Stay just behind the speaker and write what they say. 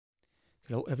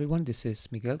Hello everyone, this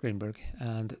is Miguel Greenberg,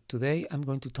 and today I'm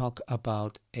going to talk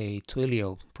about a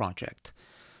Twilio project.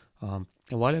 A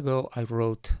while ago I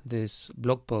wrote this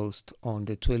blog post on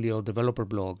the Twilio developer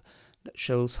blog that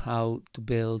shows how to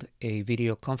build a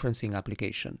video conferencing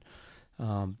application.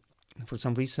 For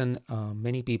some reason,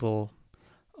 many people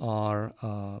are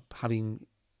having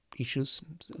issues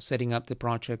setting up the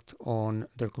project on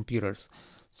their computers.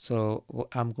 So what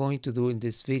I'm going to do in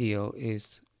this video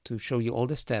is to show you all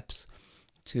the steps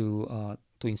to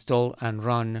install and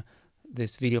run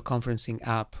this video conferencing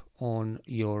app on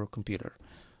your computer.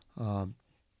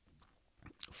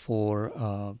 For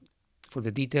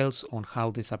the details on how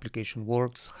this application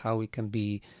works, how it can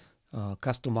be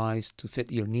customized to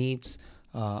fit your needs,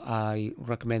 I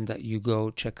recommend that you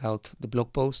go check out the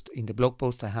blog post. In the blog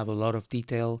post, I have a lot of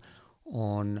detail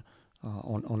on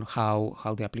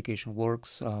how the application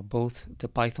works, both the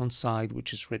Python side,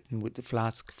 which is written with the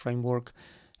Flask framework,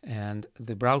 and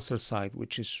the browser side,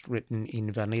 which is written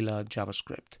in vanilla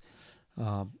JavaScript.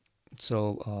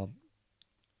 So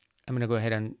I'm going to go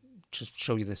ahead and just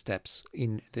show you the steps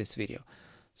in this video.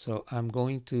 So I'm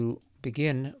going to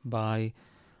begin by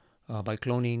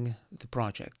cloning the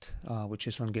project, which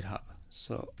is on GitHub.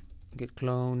 So git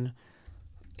clone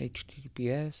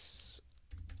https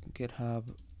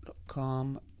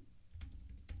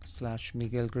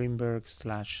github.com/Miguel Greenberg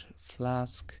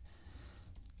 /Flask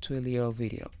Twilio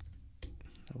video.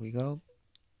 There we go.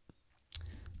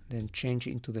 Then change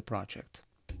into the project.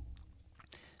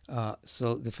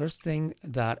 So the first thing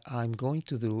that I'm going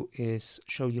to do is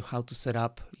show you how to set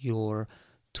up your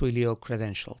Twilio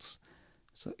credentials.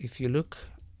 So if you look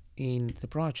in the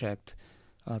project,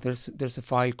 there's a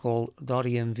file called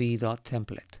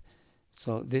 .env.template.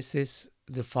 So this is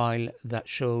the file that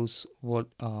shows what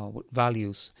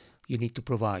values you need to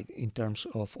provide in terms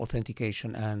of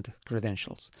authentication and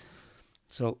credentials.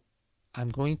 So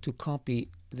I'm going to copy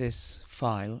this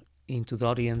file into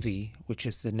 .env, which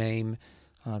is the name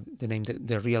that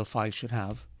the real file should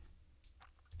have,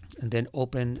 and then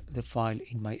open the file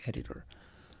in my editor.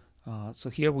 So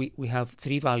here we have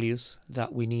three values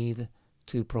that we need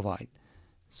to provide.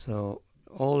 So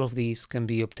all of these can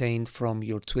be obtained from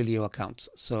your Twilio accounts.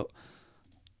 So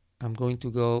I'm going to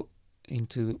go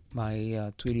into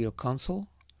my Twilio console,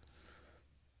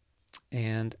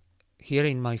 and here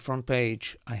in my front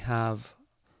page I have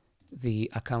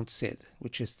the account SID,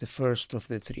 which is the first of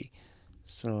the three.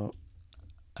 So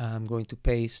I'm going to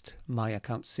paste my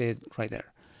account SID right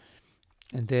there,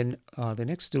 and then the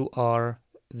next two are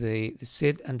the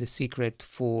SID and the secret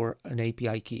for an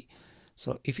API key.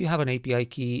 So if you have an API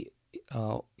key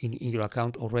in your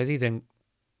account already, then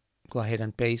go ahead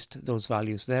and paste those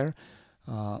values there.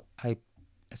 I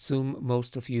assume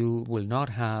most of you will not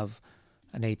have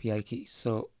an API key.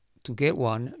 So to get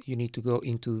one, you need to go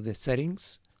into the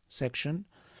settings section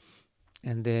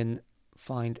and then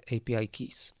find API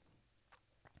keys.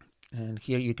 And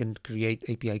here you can create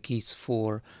API keys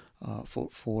for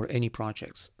any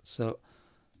projects. So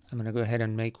I'm going to go ahead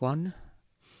and make one.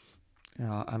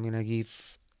 I'm going to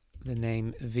give the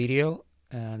name video,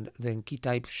 and then key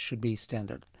type should be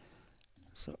standard.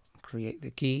 So create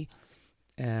the key,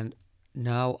 and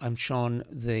now I'm shown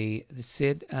the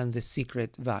SID and the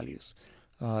secret values.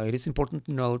 It is important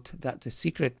to note that the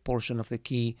secret portion of the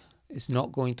key is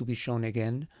not going to be shown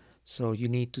again. So you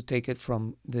need to take it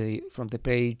from the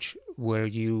page where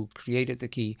you created the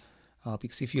key,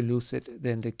 because if you lose it,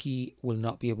 then the key will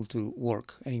not be able to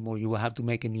work anymore. You will have to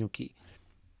make a new key.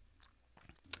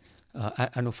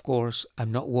 And of course,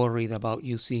 I'm not worried about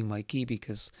you seeing my key,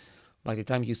 because by the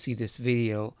time you see this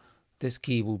video, this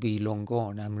key will be long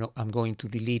gone. I'm going to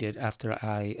delete it after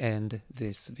I end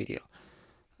this video,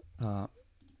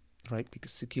 right?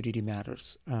 Because security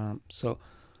matters. So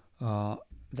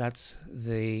that's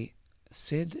the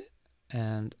SID,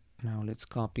 and now let's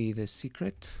copy the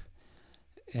secret,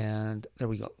 and there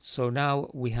we go. So now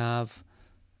we have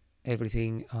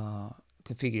everything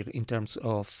configured in terms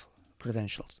of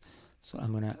credentials. So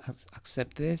I'm going to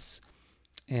accept this,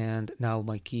 and now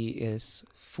my key is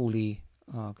fully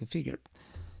configured.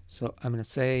 So I'm going to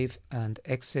save and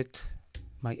exit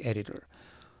my editor.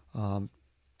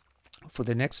 For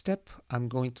the next step, I'm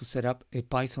going to set up a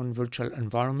Python virtual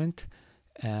environment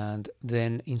and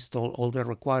then install all the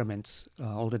requirements,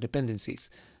 all the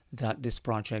dependencies that this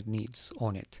project needs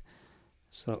on it.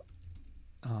 So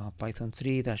Python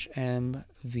 3-m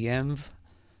venv,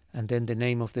 and then the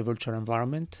name of the virtual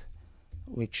environment,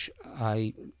 which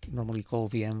I normally call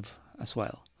venv as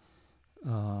well.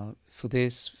 For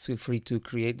this, feel free to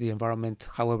create the environment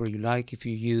however you like. If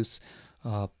you use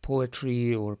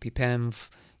Poetry or pipenv,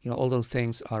 all those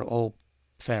things are all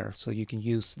fair, so you can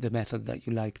use the method that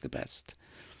you like the best.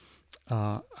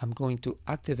 I'm going to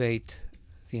activate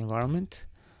the environment,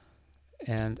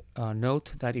 and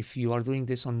note that if you are doing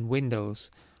this on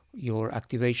Windows, your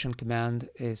activation command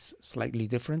is slightly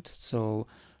different, so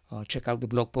check out the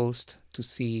blog post to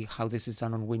see how this is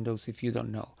done on Windows if you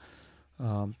don't know.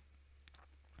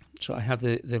 So I have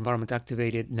the environment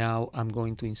activated. Now I'm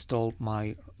going to install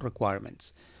my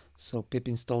requirements. So pip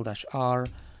install -r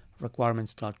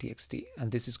requirements.txt,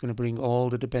 and this is going to bring all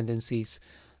the dependencies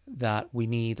that we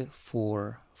need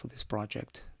for this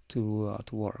project to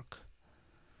work.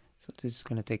 So this is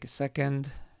going to take a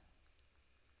second,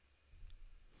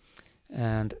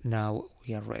 and now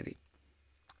we are ready.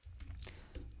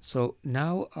 So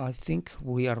now I think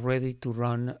we are ready to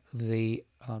run the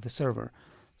server.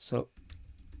 So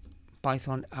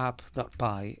python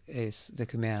app.py is the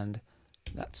command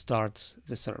that starts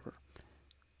the server,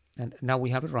 and now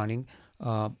we have it running.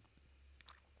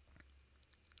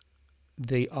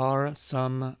 There are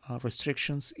some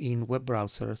restrictions in web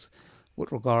browsers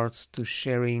with regards to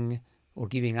sharing or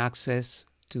giving access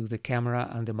to the camera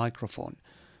and the microphone.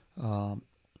 Some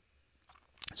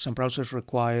browsers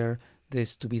require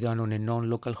this to be done on a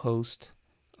non-local host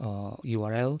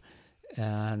URL,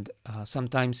 and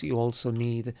sometimes you also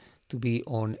need to be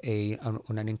on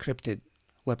an encrypted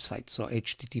website, so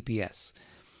HTTPS.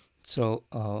 So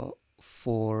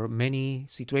for many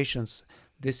situations,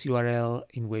 this URL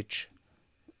in which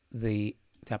the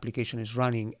application is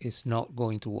running is not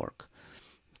going to work.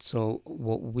 So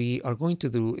what we are going to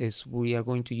do is we are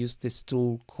going to use this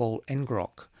tool called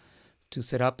ngrok to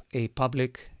set up a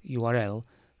public URL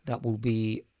that will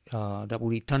be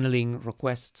tunneling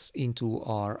requests into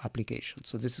our application.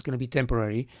 So this is going to be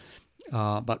temporary,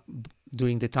 but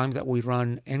during the time that we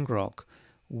run ngrok,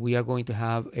 we are going to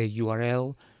have a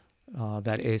URL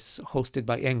that is hosted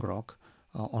by ngrok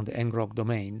on the ngrok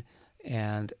domain,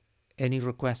 and any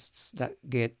requests that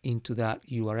get into that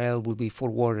URL will be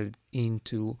forwarded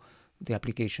into the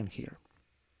application here.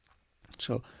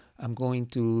 So I'm going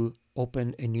to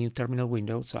open a new terminal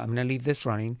window. So I'm going to leave this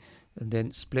running and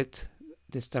then split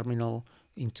this terminal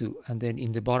in two. And then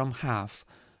in the bottom half,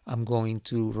 I'm going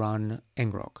to run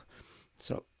ngrok.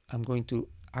 So I'm going to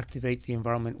activate the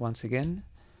environment once again,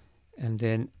 and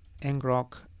then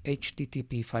ngrok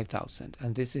http 5000.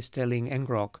 And this is telling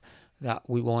ngrok that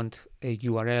we want a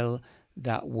URL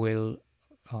that will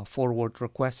forward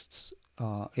requests,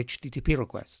 HTTP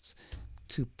requests,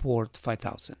 to port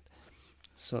 5000.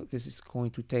 So this is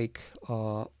going to take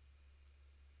a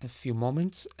few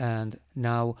moments, and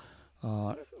now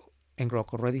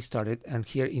ngrok already started, and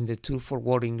here in the two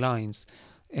forwarding lines,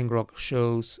 ngrok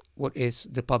shows what is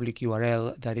the public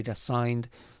URL that it assigned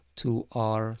to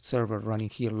our server running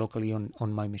here locally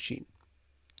on my machine.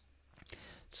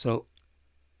 So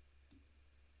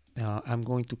I'm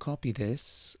going to copy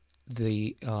this,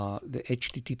 the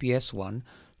HTTPS one,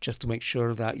 just to make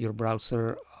sure that your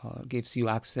browser gives you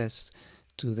access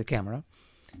to the camera.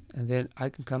 And then I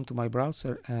can come to my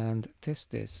browser and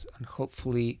test this, and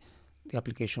hopefully the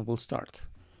application will start.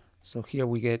 So here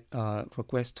we get a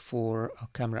request for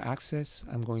camera access.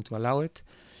 I'm going to allow it.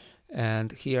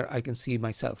 And here I can see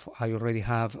myself. I already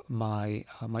have my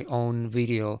own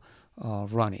video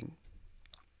running.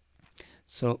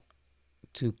 So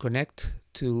to connect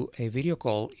to a video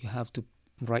call, you have to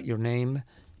write your name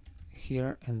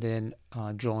here and then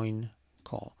join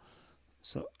call.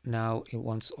 So now it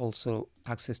wants also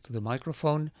access to the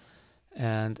microphone,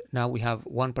 and now we have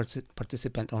one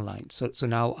participant online. So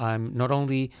now I'm not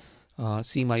only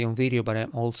seeing my own video, but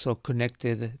I'm also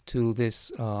connected to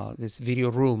this this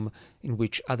video room in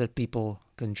which other people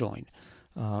can join.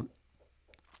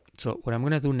 So what I'm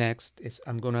going to do next is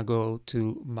I'm going to go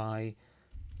to my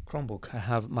Chromebook. I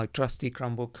have my trusty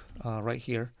Chromebook right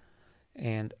here,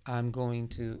 and I'm going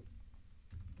to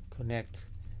connect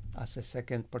as a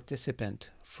second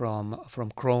participant from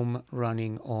Chrome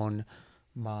running on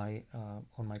my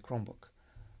Chromebook.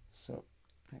 So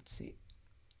let's see.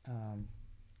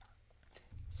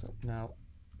 So now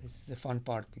this is the fun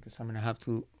part, because I'm going to have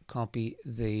to copy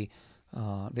the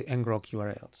ngrok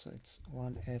URL. So it's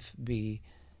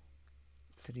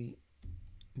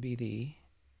 1fb3bd,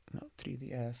 no,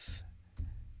 3df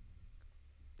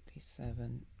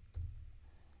d7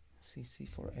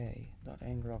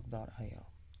 cc4a.ngrok.io.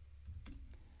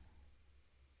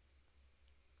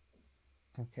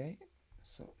 Okay,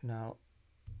 so now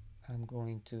I'm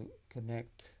going to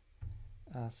connect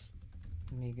as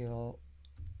Miguel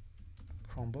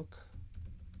Chromebook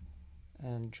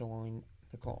and join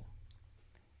the call.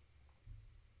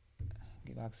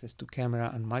 Give access to camera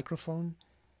and microphone,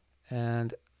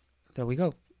 and there we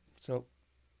go. So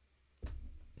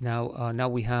now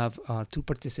we have two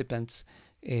participants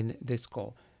in this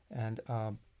call, and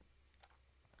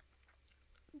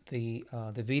the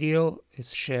video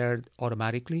is shared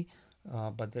automatically,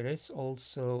 but there is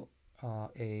also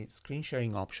a screen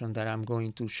sharing option that I'm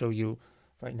going to show you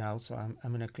right now. So I'm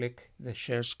going to click the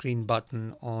share screen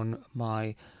button on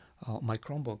my my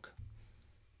Chromebook,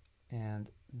 and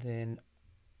then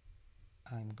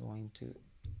I'm going to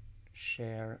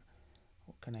share.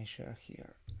 What can I share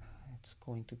here? It's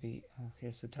going to be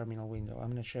here's the terminal window.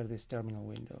 I'm going to share this terminal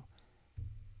window.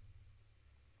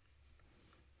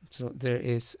 So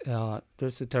there's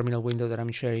a terminal window that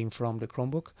I'm sharing from the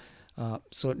Chromebook.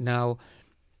 So now,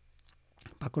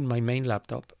 back on my main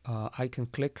laptop, I can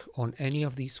click on any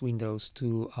of these windows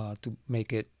to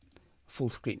make it full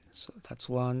screen. So that's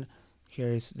one.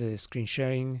 Here is the screen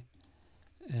sharing,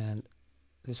 and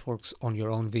this works on your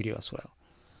own video as well.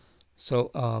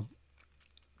 So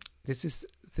this is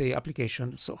the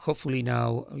application. So hopefully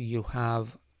now you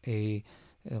have a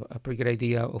pretty good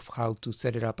idea of how to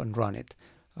set it up and run it.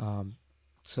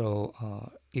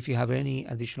 If you have any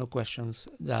additional questions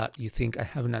that you think I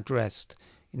haven't addressed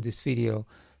in this video,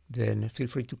 then feel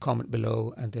free to comment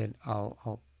below, and then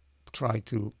I'll try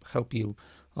to help you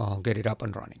get it up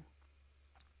and running.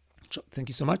 So thank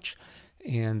you so much,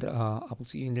 and I will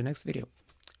see you in the next video.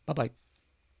 Bye-bye.